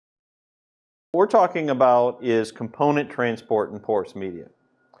we're talking about is component transport in porous media.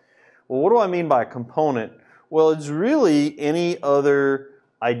 Well, what do I mean by component? Well, it's really any other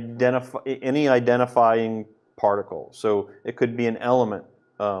identifying particle. So it could be an element,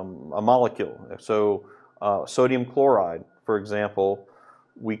 a molecule. So sodium chloride, for example,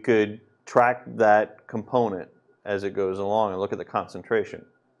 we could track that component as it goes along and look at the concentration.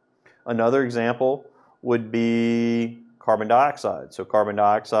 Another example would be carbon dioxide. So carbon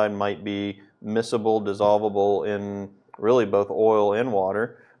dioxide might be miscible, dissolvable in really both oil and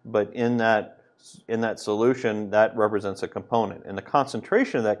water, but in that solution, that represents a component. And the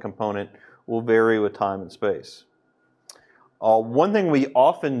concentration of that component will vary with time and space. One thing we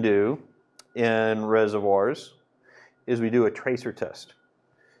often do in reservoirs is we do a tracer test.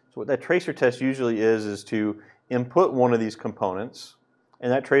 So what that tracer test usually is to input one of these components,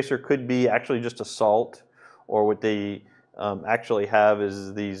 and that tracer could be actually just a salt, or what they actually have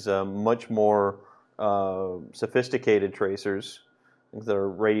is these much more sophisticated tracers that are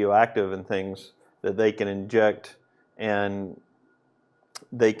radioactive and things that they can inject, and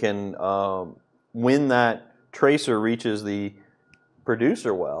they can, when that tracer reaches the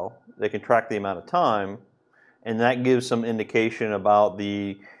producer well, they can track the amount of time, and that gives some indication about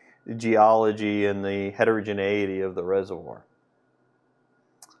the geology and the heterogeneity of the reservoir.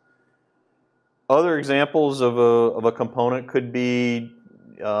 Other examples of a component could be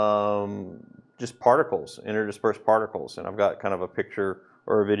just particles, interdispersed particles, and I've got kind of a picture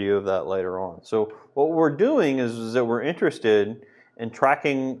or a video of that later on. So what we're doing is that we're interested in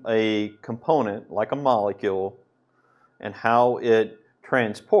tracking a component like a molecule and how it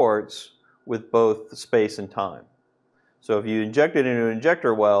transports with both space and time. So if you inject it into an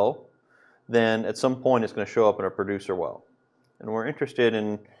injector well, then at some point it's going to show up in a producer well. And we're interested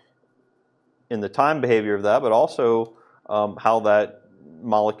in the time behavior of that, but also how that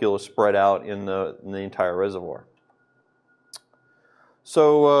molecule is spread out in the entire reservoir.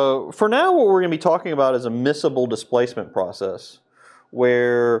 So for now, what we're going to be talking about is a miscible displacement process,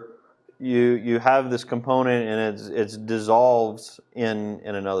 where you have this component and it's dissolved in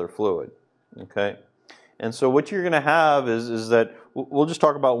another fluid. Okay, and so what you're going to have is that we'll just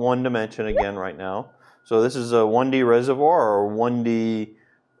talk about one dimension again right now. So this is a 1D reservoir or 1D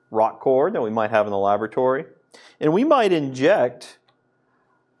rock core that we might have in the laboratory, and we might inject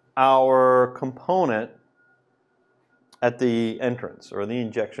our component at the entrance, or the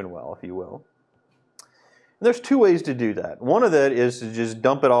injection well, if you will. And there's two ways to do that. One of that is to just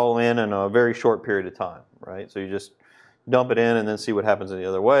dump it all in a very short period of time, right? So you just dump it in and then see what happens in the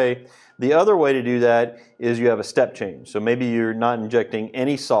other way. The other way to do that is you have a step change. So maybe you're not injecting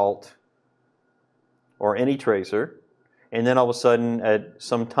any salt or any tracer, and then all of a sudden at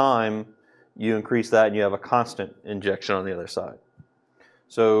some time you increase that and you have a constant injection on the other side.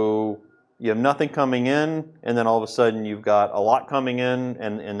 So you have nothing coming in, and then all of a sudden you've got a lot coming in,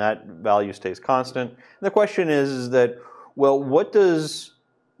 and that value stays constant. And the question is that, well, what does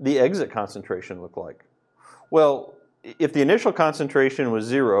the exit concentration look like? Well, if the initial concentration was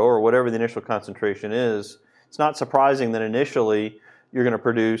 0, or whatever the initial concentration is, it's not surprising that initially you're going to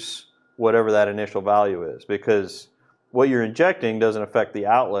produce whatever that initial value is, because what you're injecting doesn't affect the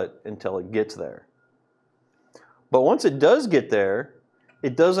outlet until it gets there. But once it does get there,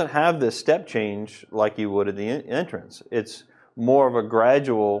 it doesn't have this step change like you would at the entrance. It's more of a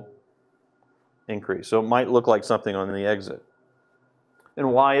gradual increase. So it might look like something on the exit.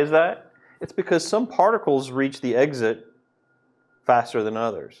 And why is that? It's because some particles reach the exit faster than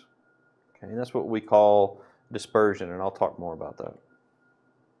others. Okay, and that's what we call dispersion, and I'll talk more about that.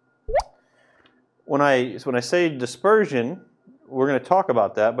 When I say dispersion, we're going to talk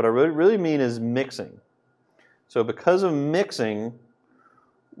about that, but what I really mean is mixing. So because of mixing,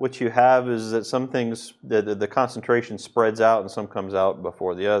 what you have is that some things, the concentration spreads out and some comes out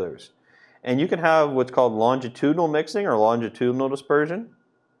before the others. And you can have what's called longitudinal mixing or longitudinal dispersion,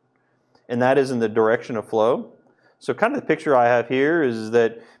 and that is in the direction of flow. So kind of the picture I have here is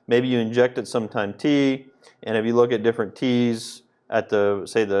that maybe you inject at some time t, and if you look at different t's at a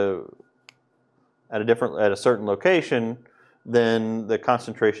certain location, then the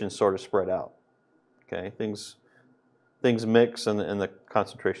concentration is sort of spread out. Okay, things mix and the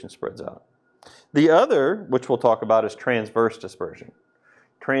concentration spreads out. The other, which we'll talk about, is transverse dispersion.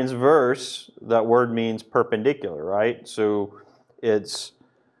 Transverse, that word means perpendicular, right? So it's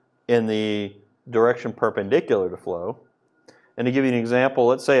in the direction perpendicular to flow. And to give you an example,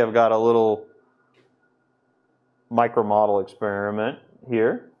 let's say I've got a little micromodel experiment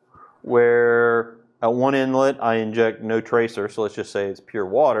here where at one inlet I inject no tracer, so let's just say it's pure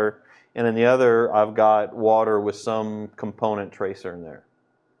water, and in the other I've got water with some component tracer in there.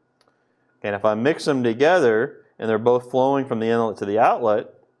 And if I mix them together and they're both flowing from the inlet to the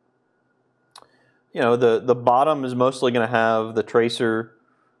outlet, the bottom is mostly going to have the tracer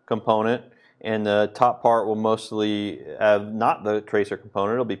component, and the top part will mostly have not the tracer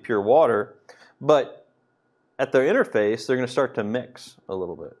component. It'll be pure water. But at their interface, they're going to start to mix a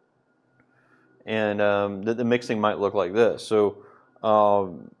little bit. And the mixing might look like this. So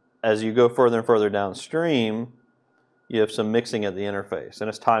as you go further and further downstream, you have some mixing at the interface. And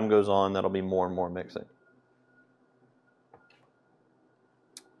as time goes on, that'll be more and more mixing.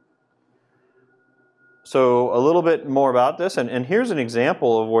 So a little bit more about this, and here's an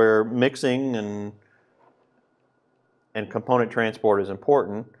example of where mixing and component transport is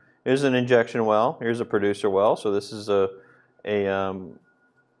important. Here's an injection well. Here's a producer well. So this is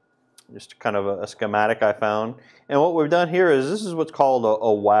just kind of a schematic I found. And what we've done here is this is what's called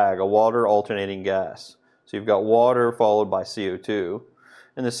a WAG, a water alternating gas. So you've got water followed by CO2,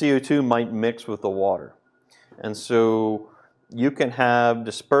 and the CO2 might mix with the water. And so you can have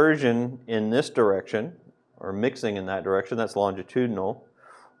dispersion in this direction, or mixing in that direction, that's longitudinal,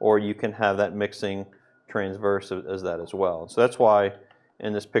 or you can have that mixing transverse as that as well. So that's why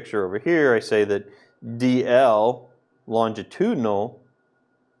in this picture over here I say that DL, longitudinal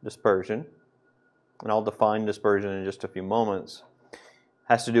dispersion, and I'll define dispersion in just a few moments,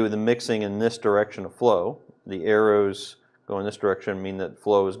 has to do with the mixing in this direction of flow. The arrows go in this direction mean that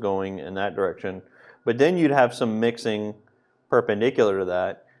flow is going in that direction. But then you'd have some mixing perpendicular to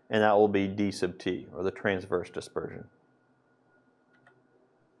that, and that will be D sub T, or the transverse dispersion.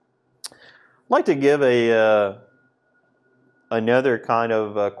 I'd like to give another kind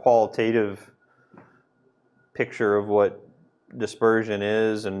of qualitative picture of what dispersion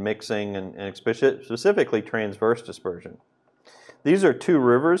is and mixing, and specifically transverse dispersion. These are two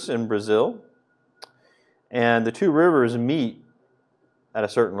rivers in Brazil, and the two rivers meet at a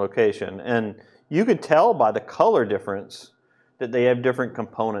certain location, and you can tell by the color difference that they have different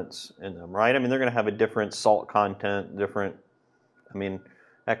components in them, right? I mean, they're going to have a different salt content,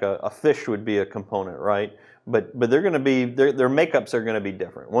 heck, a fish would be a component, right? But they're going to be, their makeups are going to be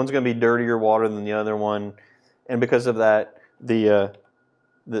different. One's going to be dirtier water than the other one, and because of that, the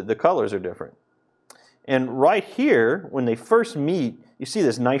colors are different. And right here, when they first meet, you see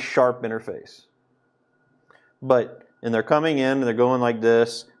this nice sharp interface. And they're coming in, and they're going like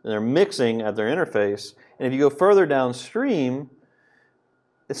this, and they're mixing at their interface. And if you go further downstream,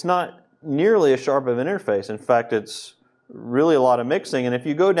 it's not nearly as sharp of an interface. In fact, it's really a lot of mixing. And if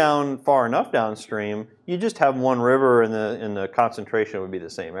you go down far enough downstream, you just have one river, and the concentration would be the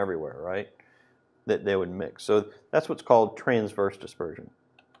same everywhere, right? That they would mix. So that's what's called transverse dispersion.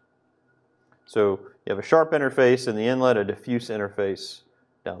 So you have a sharp interface in the inlet, a diffuse interface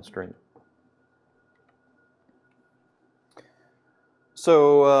downstream.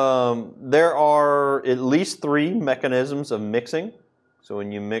 So there are at least 3 mechanisms of mixing. So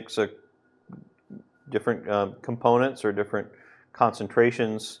when you mix different components or different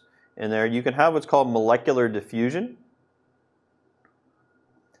concentrations in there, you can have what's called molecular diffusion.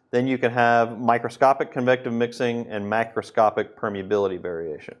 Then you can have microscopic convective mixing and macroscopic permeability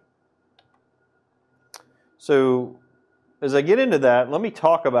variation. So as I get into that, let me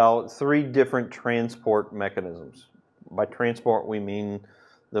talk about 3 different transport mechanisms. By transport, we mean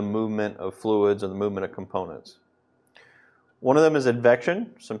the movement of fluids and the movement of components. One of them is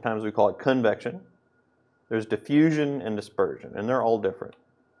advection. Sometimes we call it convection. There's diffusion and dispersion, and they're all different.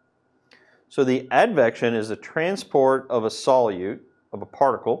 So the advection is the transport of a solute, of a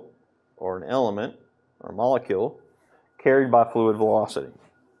particle, or an element, or a molecule, carried by fluid velocity.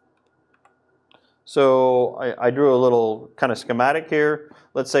 So I drew a little kind of schematic here.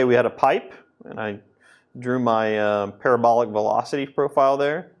 Let's say we had a pipe, and I drew my parabolic velocity profile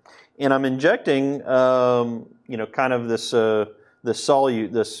there, and I'm injecting, kind of this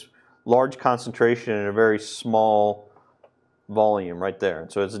solute, this large concentration in a very small volume right there.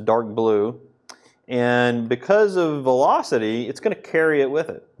 So it's dark blue, and because of velocity, it's going to carry it with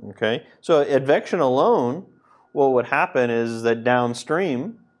it. Okay, so advection alone, what would happen is that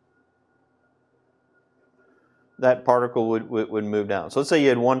downstream, that particle would move down. So let's say you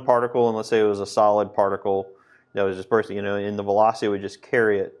had one particle, and let's say it was a solid particle that was just bursting, and the velocity would just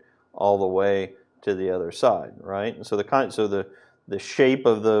carry it all the way to the other side, right? And so the shape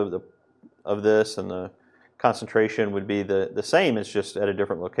of this and the concentration would be the same. It's just at a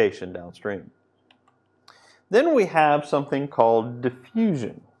different location downstream. Then we have something called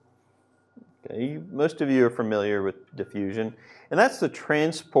diffusion. Okay, most of you are familiar with diffusion, and that's the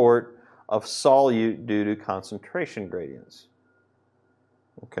transport of solute due to concentration gradients.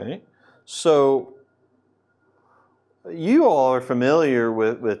 Okay, so You all are familiar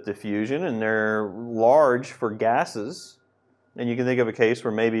with diffusion, and they're large for gases. And you can think of a case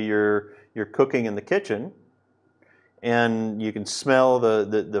where maybe you're cooking in the kitchen, and you can smell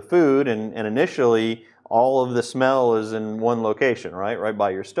the food, and initially all of the smell is in one location, right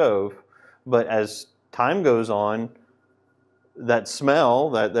by your stove. But as time goes on, that smell,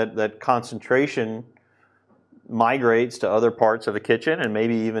 that concentration migrates to other parts of the kitchen and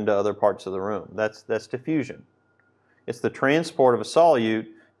maybe even to other parts of the room. That's diffusion. It's the transport of a solute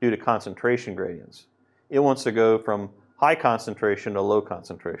due to concentration gradients. It wants to go from high concentration to low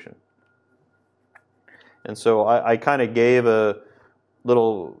concentration. And so I kind of gave a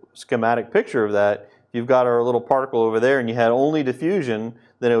little schematic picture of that. If you've got our little particle over there and you had only diffusion,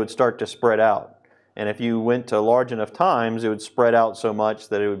 then it would start to spread out. And if you went to large enough times, it would spread out so much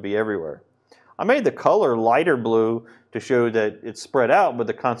that it would be everywhere. I made the color lighter blue to show that it's spread out, but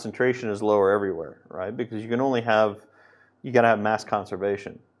the concentration is lower everywhere, right? Because you can only have, you got to have mass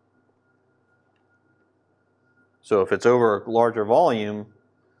conservation. So if it's over a larger volume,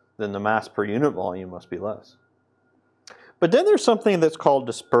 then the mass per unit volume must be less. But then there's something that's called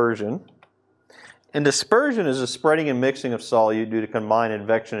dispersion. And dispersion is a spreading and mixing of solute due to combined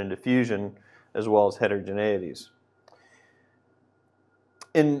advection and diffusion, as well as heterogeneities.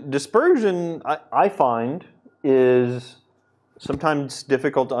 And dispersion, I find, is sometimes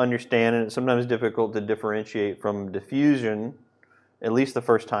difficult to understand, and it's sometimes difficult to differentiate from diffusion, at least the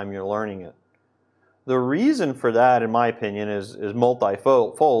first time you're learning it. The reason for that, in my opinion, is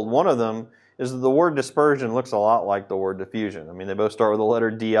multifold. One of them is that the word dispersion looks a lot like the word diffusion. I mean, they both start with the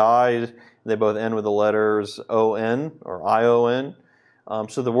letter DI, they both end with the letters ON or ION.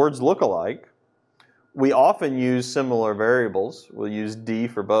 So the words look alike. We often use similar variables. We'll use D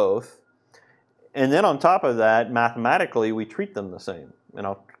for both. And then on top of that, mathematically, we treat them the same. And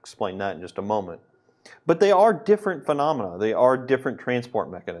I'll explain that in just a moment. But they are different phenomena. They are different transport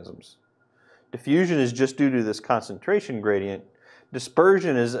mechanisms. Diffusion is just due to this concentration gradient.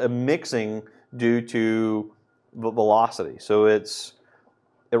 Dispersion is a mixing due to velocity. So it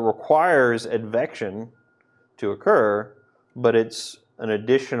requires advection to occur, but it's an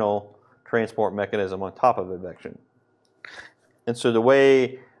additional transport mechanism on top of advection. And so the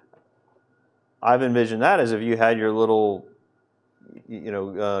way I've envisioned that is if you had your little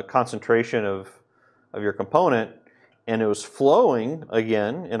concentration of your component and it was flowing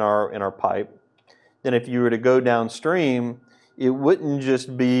again in our pipe, then if you were to go downstream, it wouldn't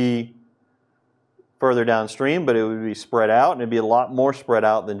just be further downstream, but it would be spread out, and it'd be a lot more spread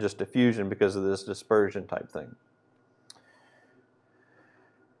out than just diffusion because of this dispersion type thing.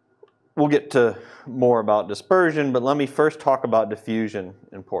 We'll get to more about dispersion, but let me first talk about diffusion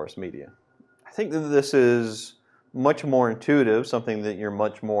in porous media. I think that this is much more intuitive, something that you're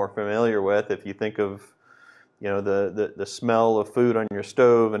much more familiar with. If you think of the smell of food on your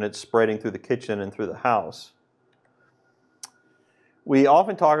stove and it's spreading through the kitchen and through the house. We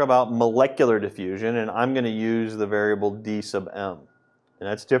often talk about molecular diffusion, and I'm going to use the variable d sub m. And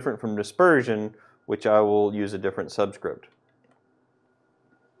that's different from dispersion, which I will use a different subscript.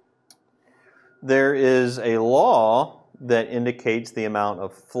 There is a law that indicates the amount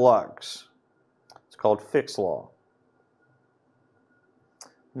of flux. It's called Fick's law.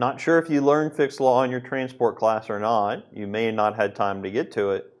 Not sure if you learned Fick's law in your transport class or not. You may not have had time to get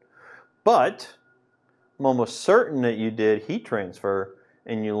to it. But I'm almost certain that you did heat transfer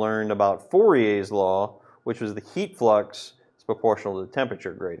and you learned about Fourier's law, which was the heat flux is proportional to the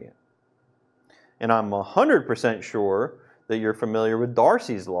temperature gradient. And I'm 100% sure that you're familiar with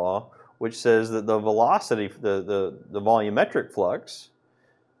Darcy's law, which says that the velocity, the volumetric flux,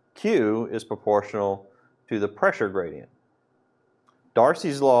 Q, is proportional to the pressure gradient.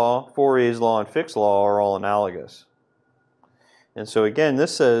 Darcy's law, Fourier's law, and Fick's law are all analogous. And so again,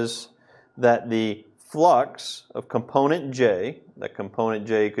 this says that the flux of component J, that component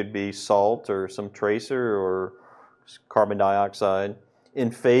J could be salt or some tracer or carbon dioxide, in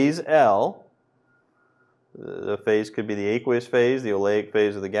phase L, the phase could be the aqueous phase, the oleic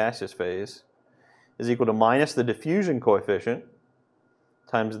phase, or the gaseous phase, is equal to minus the diffusion coefficient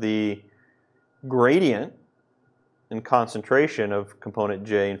times the gradient in concentration of component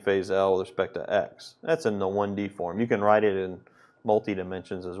J in phase L with respect to X. That's in the 1D form. You can write it in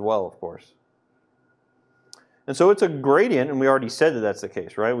multi-dimensions as well, of course. And so it's a gradient, and we already said that that's the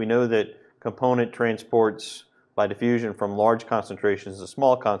case, right? We know that component transports by diffusion from large concentrations to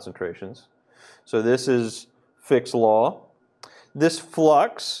small concentrations. So this is Fick's law. This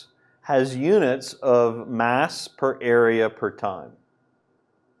flux has units of mass per area per time.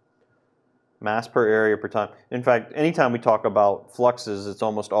 Mass per area per time. In fact, anytime we talk about fluxes, it's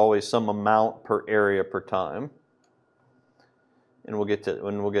almost always some amount per area per time. and we'll get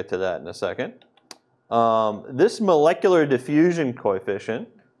to that in a second. This molecular diffusion coefficient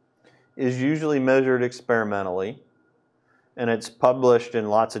is usually measured experimentally, and it's published in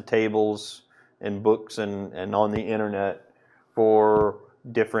lots of tables and books and on the internet for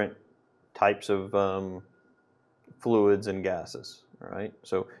different types of fluids and gases. All right.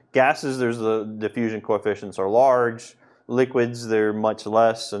 So gases, there's the diffusion coefficients are large. Liquids, they're much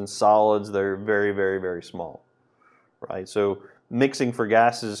less, and solids, they're very, very, very small. Right. So mixing for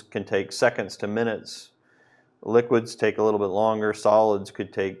gases can take seconds to minutes. Liquids take a little bit longer. Solids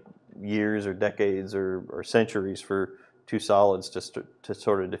could take years or decades or centuries for two solids to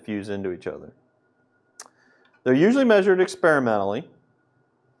sort of diffuse into each other. They're usually measured experimentally,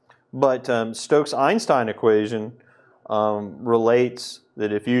 but Stokes-Einstein equation relates the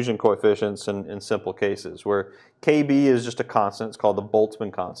diffusion coefficients in simple cases, where Kb is just a constant. It's called the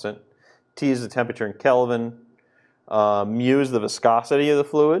Boltzmann constant. T is the temperature in Kelvin. Mu is the viscosity of the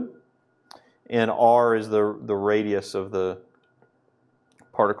fluid. And R is the radius of the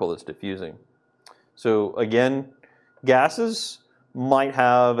particle that's diffusing. So again, gases might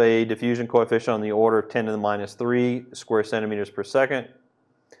have a diffusion coefficient on the order of 10 to the minus 3 square centimeters per second.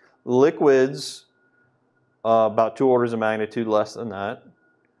 Liquids, about 2 orders of magnitude less than that.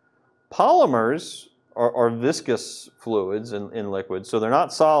 Polymers are viscous fluids in liquids, so they're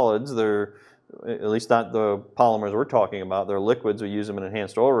not solids. They're, at least not the polymers we're talking about. They're liquids. We use them in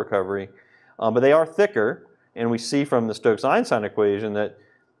enhanced oil recovery. But they are thicker, and we see from the Stokes-Einstein equation that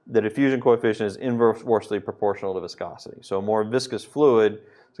the diffusion coefficient is inversely proportional to viscosity. So a more viscous fluid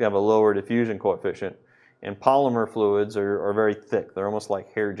is going to have a lower diffusion coefficient, and polymer fluids are very thick. They're almost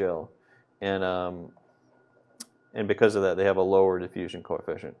like hair gel, and because of that, they have a lower diffusion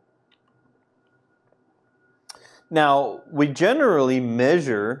coefficient. Now, we generally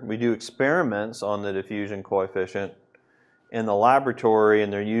we do experiments on the diffusion coefficient in the laboratory,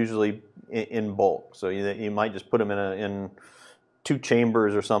 and they're usually in bulk. So you might just put them in 2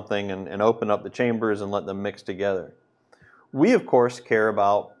 chambers or something and open up the chambers and let them mix together. We, of course, care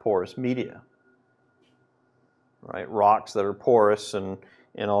about porous media, right? Rocks that are porous and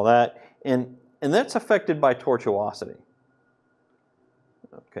all that. And that's affected by tortuosity.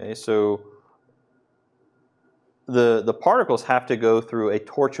 Okay, so the particles have to go through a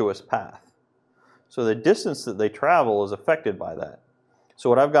tortuous path. So the distance that they travel is affected by that. So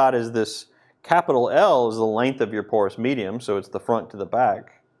what I've got is this capital L is the length of your porous medium, so it's the front to the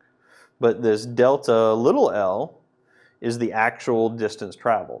back. But this delta little l is the actual distance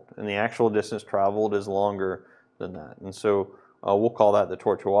traveled. And the actual distance traveled is longer than that. And so we'll call that the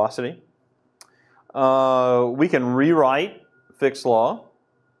tortuosity. We can rewrite Fick's law.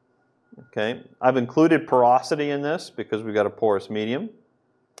 Okay, I've included porosity in this because we've got a porous medium.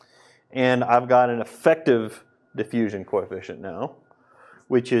 And I've got an effective diffusion coefficient now,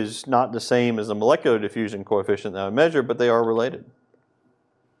 which is not the same as the molecular diffusion coefficient that I measured, but they are related.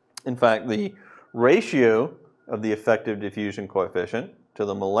 In fact, the ratio of the effective diffusion coefficient to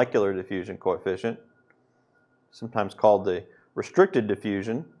the molecular diffusion coefficient, sometimes called the restricted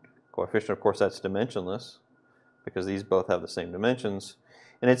diffusion coefficient, of course that's dimensionless because these both have the same dimensions,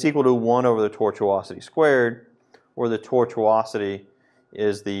 and it's equal to 1 over the tortuosity squared, where the tortuosity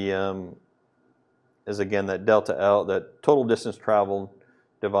is again that delta L, that total distance traveled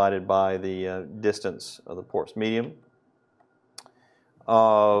divided by the distance of the porous medium.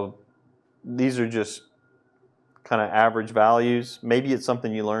 These are just kind of average values. Maybe it's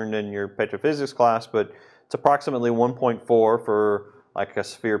something you learned in your petrophysics class, but it's approximately 1.4 for like a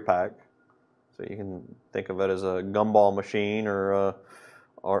sphere pack. So you can think of it as a gumball machine, or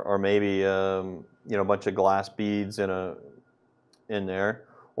maybe a bunch of glass beads in there,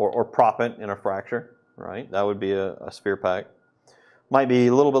 or proppant in a fracture. Right, that would be a sphere pack. Might be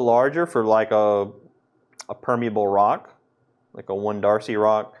a little bit larger for like a permeable rock, like a 1 Darcy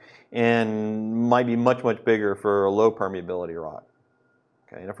rock, and might be much, much bigger for a low permeability rock.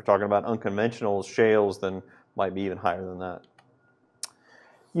 Okay, and if we're talking about unconventional shales, then might be even higher than that.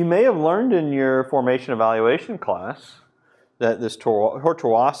 You may have learned in your formation evaluation class that this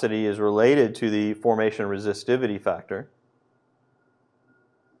tortuosity is related to the formation resistivity factor.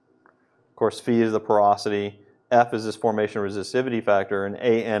 Of course, phi is the porosity, F is this formation resistivity factor, and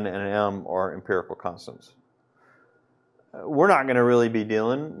A, N, and M are empirical constants. We're not going to really be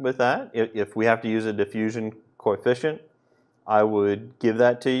dealing with that. If we have to use a diffusion coefficient, I would give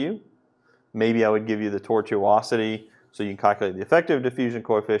that to you. Maybe I would give you the tortuosity so you can calculate the effective diffusion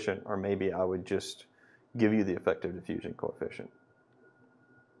coefficient, or maybe I would just give you the effective diffusion coefficient.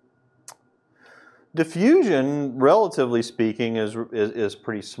 Diffusion, relatively speaking, is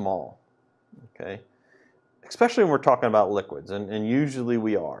pretty small. Okay, especially when we're talking about liquids, and usually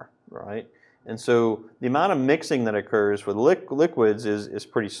we are, right? And so the amount of mixing that occurs with liquids is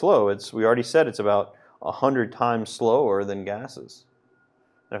pretty slow. We already said it's about 100 times slower than gases.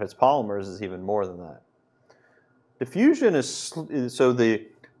 And if it's polymers, it's even more than that. Diffusion so the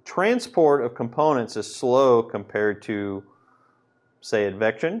transport of components is slow compared to, say,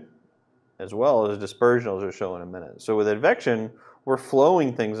 advection, as well as dispersion, as we'll show in a minute. So with advection, we're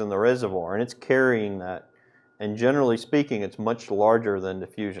flowing things in the reservoir, and it's carrying that. And generally speaking, it's much larger than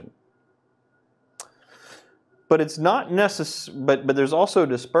diffusion. But it's not necessary. But there's also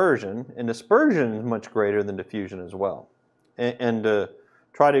dispersion, and dispersion is much greater than diffusion as well. And to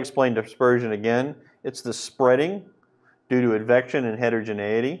try to explain dispersion again, it's the spreading due to advection and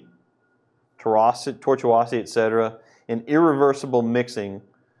heterogeneity, tortuosity, etc., and irreversible mixing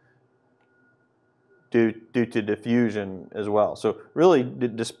due to diffusion as well. So really, the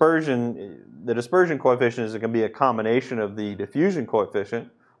dispersion coefficient is going to be a combination of the diffusion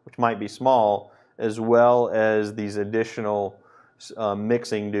coefficient, which might be small, as well as these additional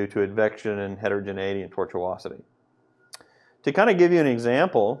mixing due to advection and heterogeneity and tortuosity. To kind of give you an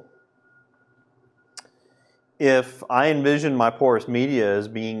example, if I envision my porous media as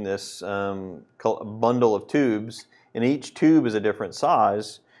being this bundle of tubes, and each tube is a different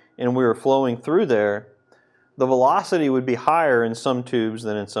size, and we were flowing through there, the velocity would be higher in some tubes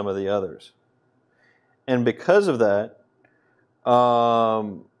than in some of the others. And because of that,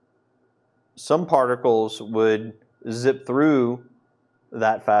 some particles would zip through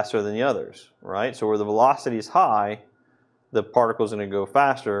that faster than the others, right? So where the velocity is high, the particle is going to go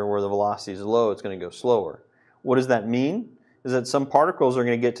faster. Where the velocity is low, it's going to go slower. What does that mean? Is that some particles are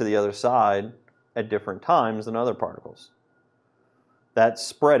going to get to the other side at different times than other particles. That's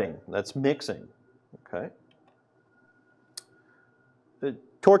spreading, that's mixing, okay? The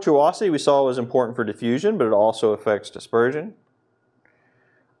tortuosity we saw was important for diffusion, but it also affects dispersion.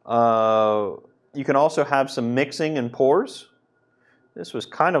 You can also have some mixing in pores. This was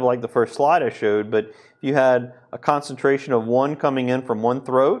kind of like the first slide I showed, but if you had a concentration of 1 coming in from one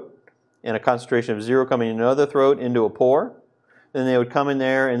throat and a concentration of 0 coming in another throat into a pore, then they would come in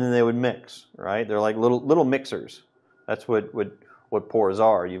there and then they would mix, right? They're like little mixers. That's what pores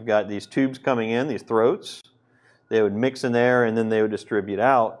are. You've got these tubes coming in, these throats. They would mix in there and then they would distribute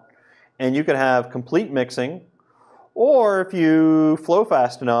out. And you could have complete mixing, or if you flow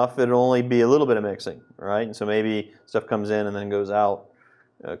fast enough, it'll only be a little bit of mixing, right? And so maybe stuff comes in and then goes out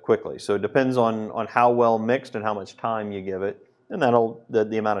quickly. So it depends on how well mixed and how much time you give it. And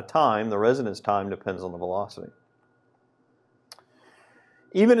the amount of time, the residence time, depends on the velocity.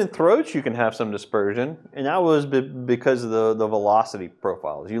 Even in throats, you can have some dispersion, and that was because of the velocity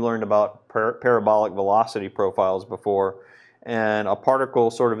profiles. You learned about parabolic velocity profiles before, and a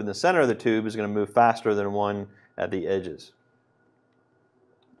particle sort of in the center of the tube is going to move faster than one at the edges.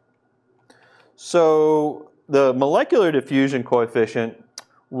 So the molecular diffusion coefficient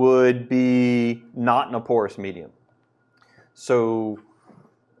would be not in a porous medium. So,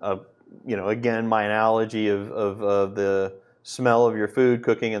 again, my analogy of the smell of your food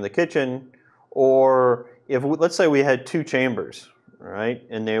cooking in the kitchen, or if let's say we had 2 chambers, right,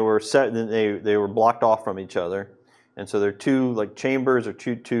 and they were they were blocked off from each other, and so they're 2 like chambers or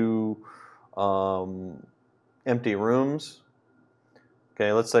two empty rooms.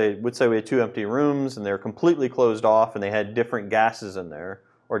 Okay, let's say we had 2 empty rooms and they're completely closed off and they had different gases in there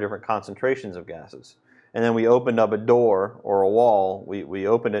or different concentrations of gases. And then we opened up a door or a wall, we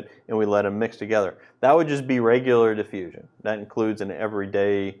opened it and we let them mix together. That would just be regular diffusion. That includes in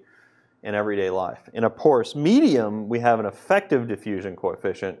everyday life. In a porous medium, we have an effective diffusion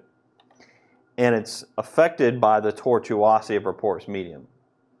coefficient, and it's affected by the tortuosity of a porous medium.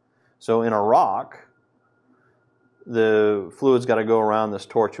 So in a rock, the fluid's got to go around this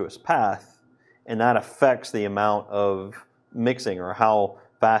tortuous path, and that affects the amount of mixing or how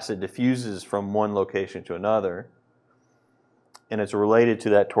fast it diffuses from one location to another, and it's related to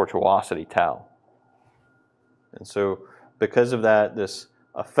that tortuosity tau. And so because of that, this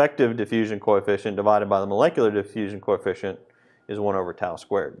effective diffusion coefficient divided by the molecular diffusion coefficient is 1 over tau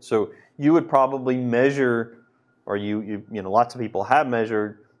squared. So you would probably measure, or lots of people have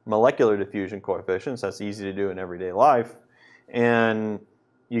measured molecular diffusion coefficients. That's easy to do in everyday life, and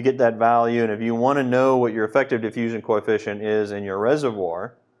you get that value, and if you want to know what your effective diffusion coefficient is in your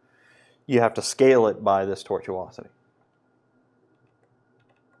reservoir, you have to scale it by this tortuosity.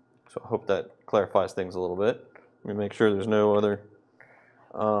 So I hope that clarifies things a little bit. Let me make sure there's no other.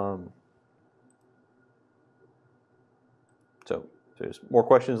 So if there's more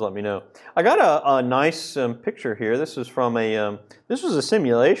questions, let me know. I got a nice picture here. This is from this was a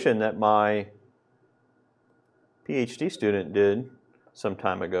simulation that my PhD student did some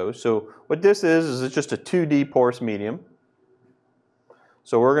time ago. So what this is it's just a 2D porous medium.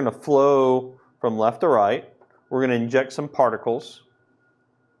 So we're going to flow from left to right. We're going to inject some particles.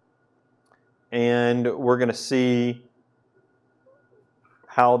 And we're going to see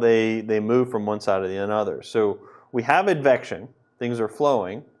how they move from one side to the other. So we have advection. Things are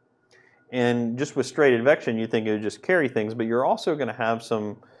flowing. And just with straight advection, you think it would just carry things, but you're also going to have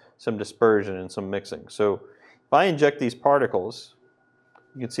some dispersion and some mixing. So if I inject these particles,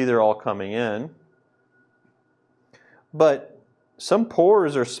 you can see they're all coming in. But some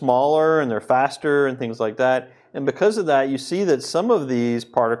pores are smaller and they're faster and things like that. And because of that, you see that some of these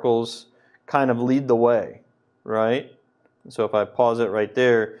particles kind of lead the way, right? So if I pause it right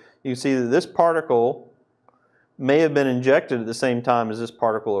there, you can see that this particle may have been injected at the same time as this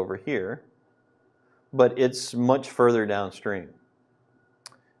particle over here, but it's much further downstream.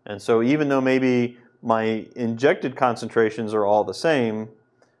 And so even though maybe my injected concentrations are all the same,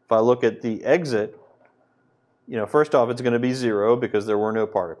 if I look at the exit, first off, it's going to be 0 because there were no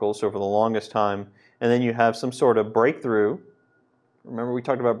particles, so for the longest time, and then you have some sort of breakthrough. Remember we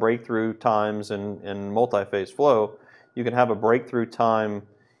talked about breakthrough times in multi-phase flow. You can have a breakthrough time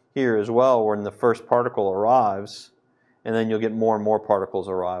here as well when the first particle arrives, and then you'll get more and more particles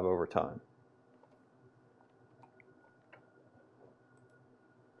arrive over time.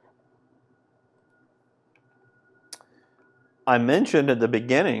 I mentioned at the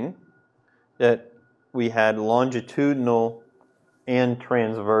beginning that we had longitudinal and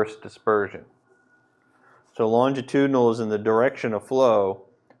transverse dispersion. So longitudinal is in the direction of flow,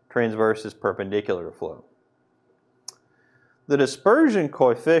 transverse is perpendicular to flow. The dispersion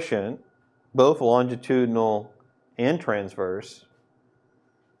coefficient, both longitudinal and transverse,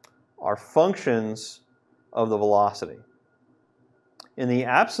 are functions of the velocity. In the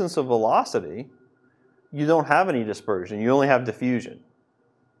absence of velocity, you don't have any dispersion, you only have diffusion.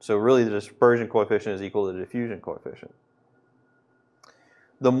 So really the dispersion coefficient is equal to the diffusion coefficient.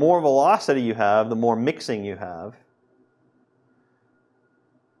 The more velocity you have, the more mixing you have,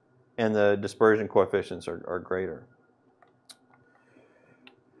 and the dispersion coefficients are greater.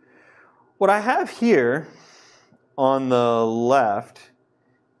 What I have here on the left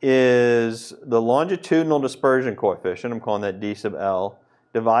is the longitudinal dispersion coefficient, I'm calling that d sub L,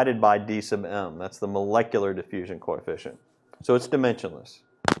 divided by d sub m. That's the molecular diffusion coefficient. So it's dimensionless.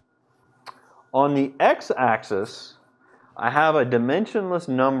 On the x-axis, I have a dimensionless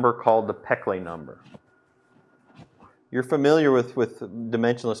number called the Peclet number. You're familiar with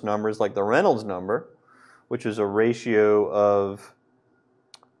dimensionless numbers like the Reynolds number, which is a ratio of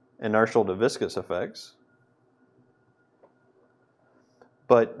inertial to viscous effects.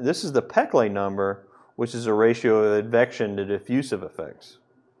 But this is the Peclet number, which is a ratio of advection to diffusive effects.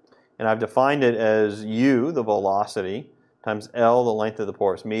 And I've defined it as U, the velocity, times L, the length of the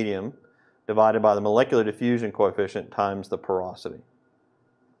porous medium, divided by the molecular diffusion coefficient times the porosity.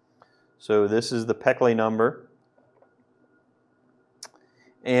 So this is the Peclet number.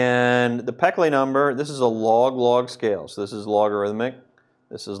 And the Peclet number, this is a log-log scale. So this is logarithmic.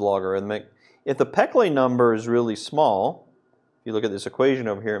 This is logarithmic. If the Peclet number is really small, if you look at this equation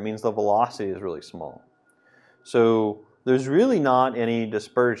over here, it means the velocity is really small. So there's really not any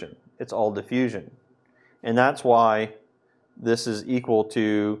dispersion. It's all diffusion. And that's why this is equal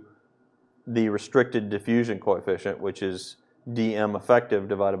to the restricted diffusion coefficient, which is dm effective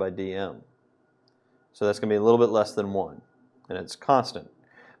divided by dm. So that's going to be a little bit less than 1, and it's constant.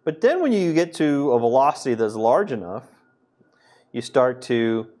 But then when you get to a velocity that's large enough, you start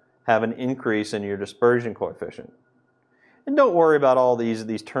to have an increase in your dispersion coefficient. And don't worry about all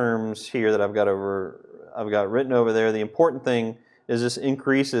these terms here that I've got written over there. The important thing is this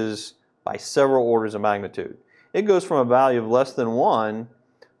increases by several orders of magnitude. It goes from a value of less than 1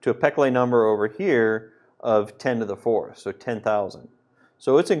 to a Peclet number over here of 10 to the 4th, so 10,000.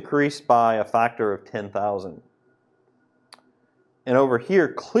 So it's increased by a factor of 10,000. And over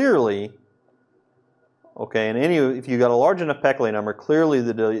here, clearly, okay, and if you got a large enough Peclet number, clearly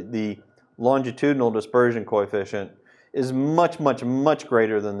the longitudinal dispersion coefficient is much, much, much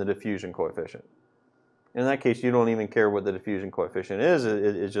greater than the diffusion coefficient. In that case, you don't even care what the diffusion coefficient is,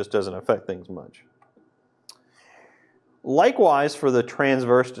 it just doesn't affect things much. Likewise, for the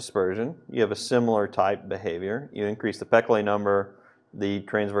transverse dispersion, you have a similar type behavior. You increase the Peclet number, the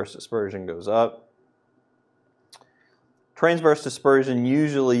transverse dispersion goes up. Transverse dispersion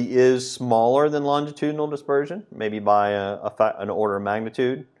usually is smaller than longitudinal dispersion, maybe by an order of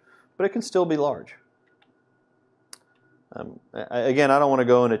magnitude, but it can still be large. Again, I don't want to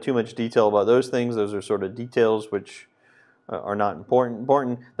go into too much detail about those things. Those are sort of details which are not important.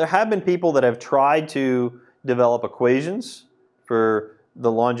 There have been people that have tried to develop equations for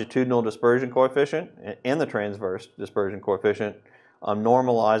the longitudinal dispersion coefficient and the transverse dispersion coefficient,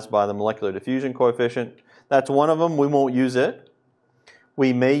 normalized by the molecular diffusion coefficient. That's one of them. We won't use it.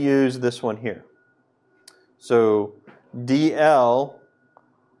 We may use this one here. So dl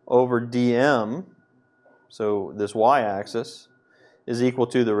over dm, so this y-axis, is equal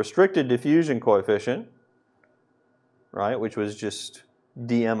to the restricted diffusion coefficient, right, which was just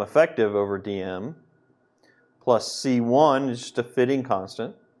dm effective over dm, plus C1 is just a fitting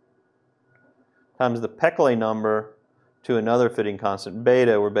constant, times the Peclet number to another fitting constant,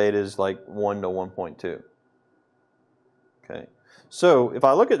 beta, where beta is like 1 to 1.2. Okay. So if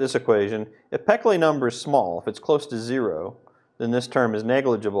I look at this equation, if Peclet number is small, if it's close to 0, then this term is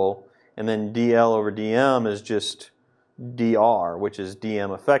negligible, and then dl over dm is just dr, which is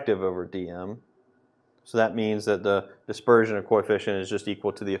dm effective over dm. So that means that the dispersion coefficient is just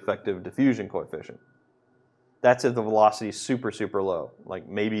equal to the effective diffusion coefficient. That's if the velocity is super, super low, like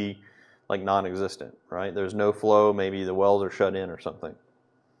maybe like non-existent, right? There's no flow, maybe the wells are shut in or something.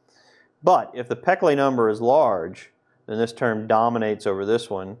 But if the Peclet number is large, then this term dominates over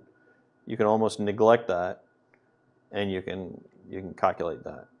this one. You can almost neglect that, and you can calculate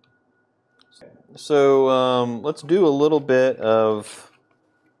that. So let's do a little bit of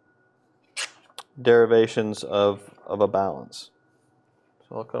derivations of a balance.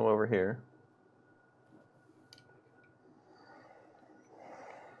 So I'll come over here.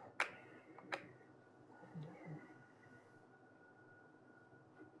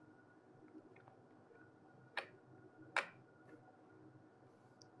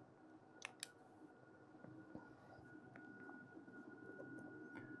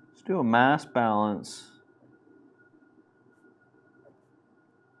 Let's do a mass balance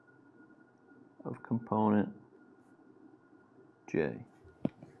of component J.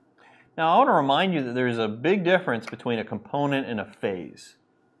 Now I want to remind you that there's a big difference between a component and a phase,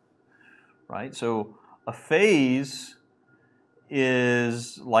 right? So a phase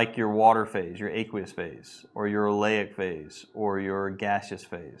is like your water phase, your aqueous phase, or your oleic phase, or your gaseous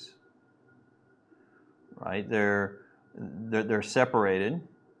phase, right? They're separated.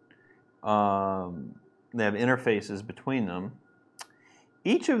 They have interfaces between them.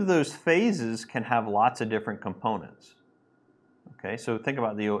 Each of those phases can have lots of different components. Okay, so think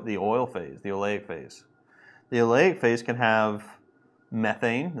about the oil phase, the oleic phase. The oleic phase can have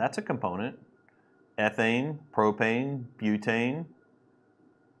methane, that's a component, ethane, propane, butane,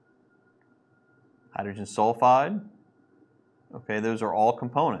 hydrogen sulfide. Okay, those are all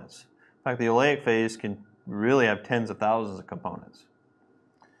components. In fact, the oleic phase can really have tens of thousands of components.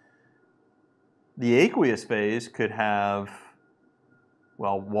 The aqueous phase could have,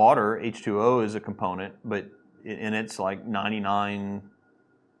 well, water, H2O is a component, but and it's like 99+%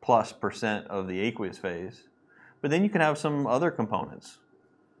 of the aqueous phase. But then you can have some other components.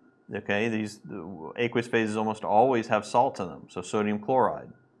 Okay, the aqueous phases almost always have salts in them, so sodium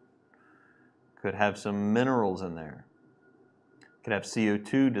chloride. Could have some minerals in there. Could have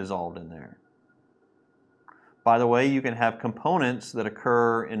CO2 dissolved in there. By the way, you can have components that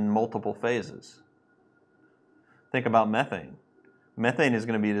occur in multiple phases. Think about methane. Methane is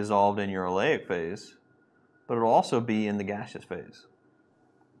going to be dissolved in your oleic phase, but it will also be in the gaseous phase.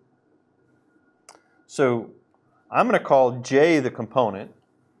 So I'm going to call J the component.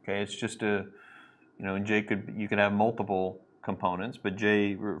 Okay, it's just a, J you could have multiple components, but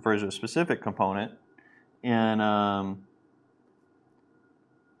J refers to a specific component. And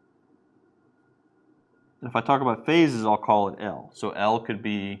if I talk about phases, I'll call it L. So L could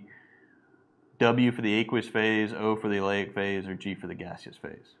be W for the aqueous phase, O for the oleic phase, or G for the gaseous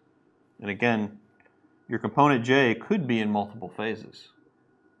phase. And again, your component J could be in multiple phases.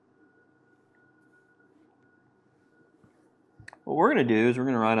 What we're going to do is we're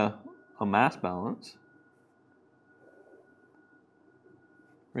going to write a mass balance.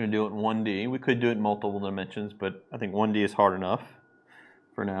 We're going to do it in 1D. We could do it in multiple dimensions, but I think 1D is hard enough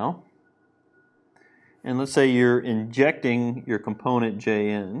for now. And let's say you're injecting your component J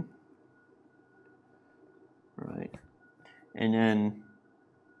in, right? And then,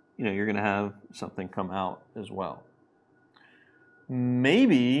 you're going to have something come out as well.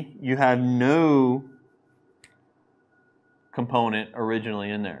 Maybe you have no component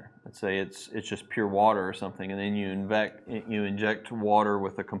originally in there. Let's say it's just pure water or something, and then you inject water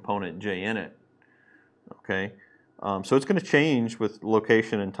with a component J in it. Okay, so it's going to change with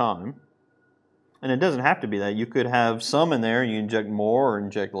location and time. And it doesn't have to be that. You could have some in there, and you inject more or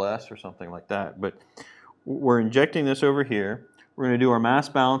inject less or something like that. But we're injecting this over here. We're going to do our mass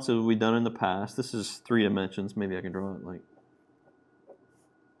balance as we've done in the past. This is 3 dimensions. Maybe I can draw it like.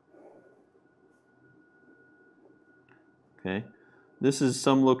 Okay, this is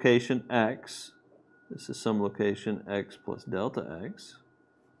some location x. This is some location x plus delta x.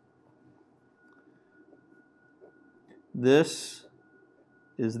 This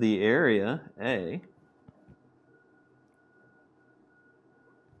is the area A.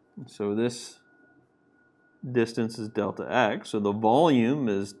 So this distance is delta x. So the volume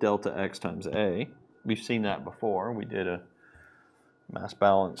is delta x times A. We've seen that before. We did a mass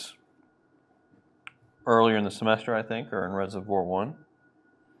balance earlier in the semester, I think, or in Reservoir 1.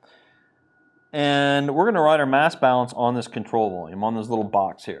 And we're going to write our mass balance on this control volume, on this little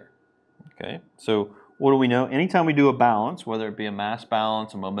box here. Okay, so what do we know? Anytime we do a balance, whether it be a mass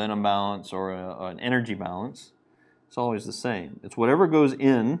balance, a momentum balance, or an energy balance, it's always the same. It's whatever goes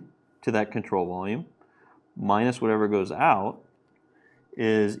in to that control volume minus whatever goes out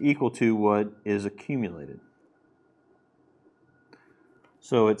is equal to what is accumulated.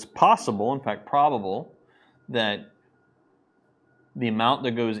 So it's possible, in fact probable, that the amount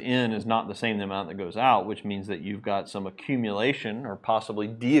that goes in is not the same the amount that goes out, which means that you've got some accumulation or possibly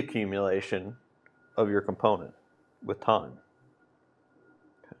deaccumulation of your component with time.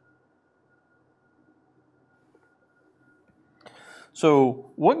 Okay.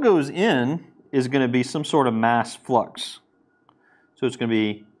 So what goes in is going to be some sort of mass flux. So it's going to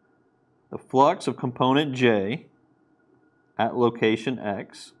be the flux of component J at location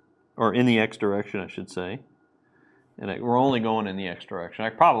X, or in the X direction, I should say. And we're only going in the X direction. I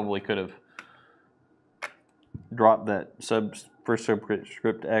probably could have dropped that first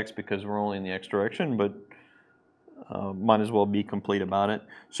subscript X because we're only in the X direction, but might as well be complete about it.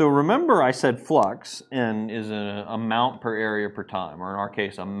 So remember I said flux and is an amount per area per time, or in our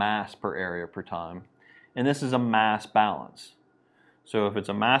case a mass per area per time. And this is a mass balance. So if it's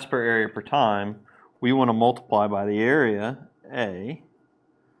a mass per area per time, we want to multiply by the area A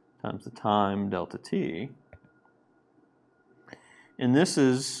times the time delta T. And this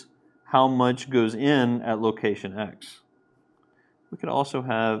is how much goes in at location X. We could also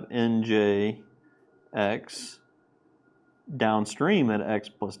have NJX downstream at X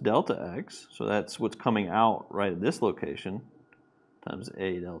plus delta X. So that's what's coming out right at this location times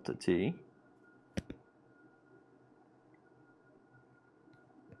A delta T.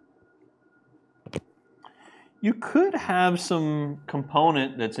 You could have some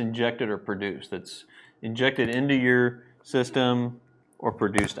component that's injected or produced, that's injected into your system or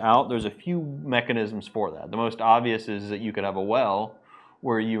produced out. There's a few mechanisms for that. The most obvious is that you could have a well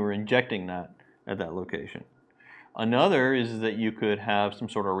where you were injecting that at that location. Another is that you could have some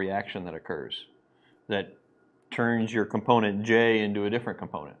sort of reaction that occurs that turns your component J into a different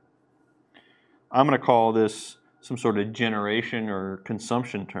component. I'm going to call this some sort of generation or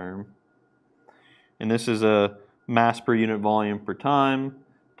consumption term. And this is a mass per unit volume per time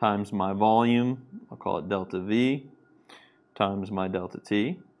times my volume, I'll call it delta V, times my delta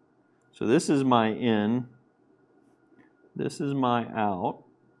T. So this is my in, this is my out,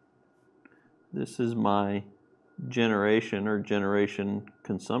 this is my generation or generation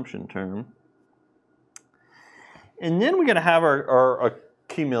consumption term. And then we're going to have our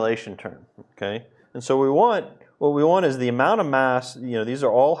accumulation term, okay? And so what we want is the amount of mass, these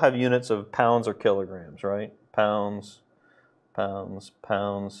all have units of pounds or kilograms, right? Pounds, pounds,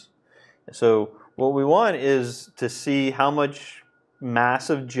 pounds. So what we want is to see how much mass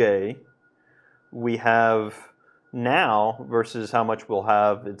of J we have now versus how much we'll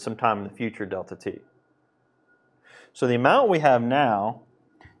have at some time in the future, delta T. So the amount we have now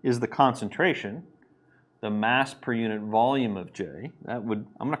is the concentration, the mass per unit volume of J. I'm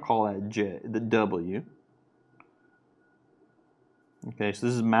going to call that J, the W. Okay, so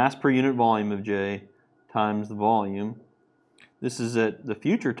this is mass per unit volume of J times the volume. This is at the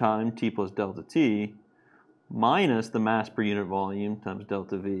future time, T plus delta T, minus the mass per unit volume times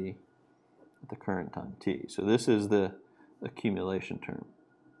delta V at the current time T. So this is the accumulation term,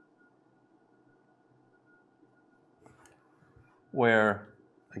 where,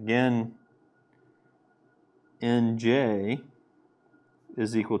 again, NJ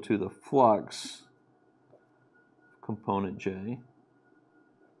is equal to the flux component J,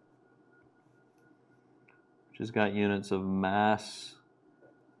 which has got units of mass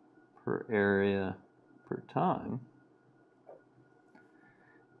per area per time,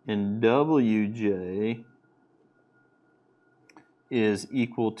 and WJ is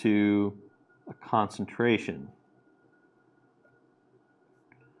equal to a concentration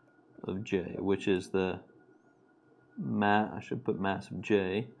of J, which is the I should put mass of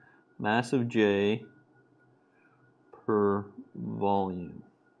J per volume.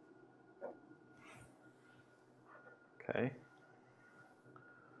 Okay.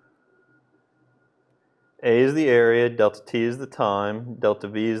 A is the area, delta T is the time, delta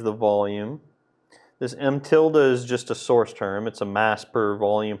V is the volume. This M tilde is just a source term. It's a mass per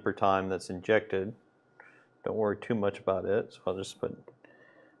volume per time that's injected. Don't worry too much about it. So I'll just put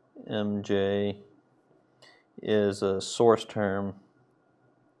MJ is a source term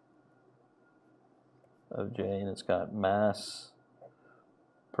of J, and it's got mass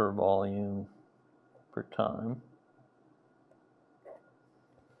per volume per time.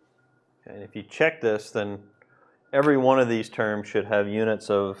 Okay, and if you check this, then every one of these terms should have units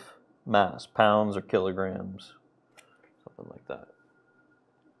of mass, pounds or kilograms, something like that.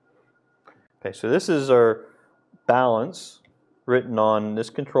 Okay, so this is our balance written on this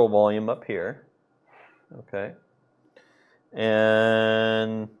control volume up here. Okay,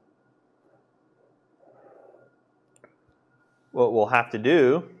 and what we'll have to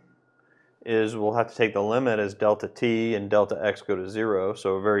do is we'll have to take the limit as delta t and delta x go to 0,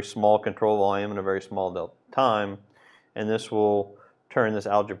 so a very small control volume and a very small delta time, and this will turn this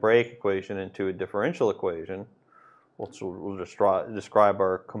algebraic equation into a differential equation. We'll describe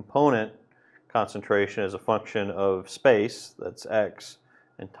our component concentration as a function of space, that's x,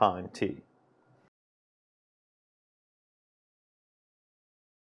 and time t.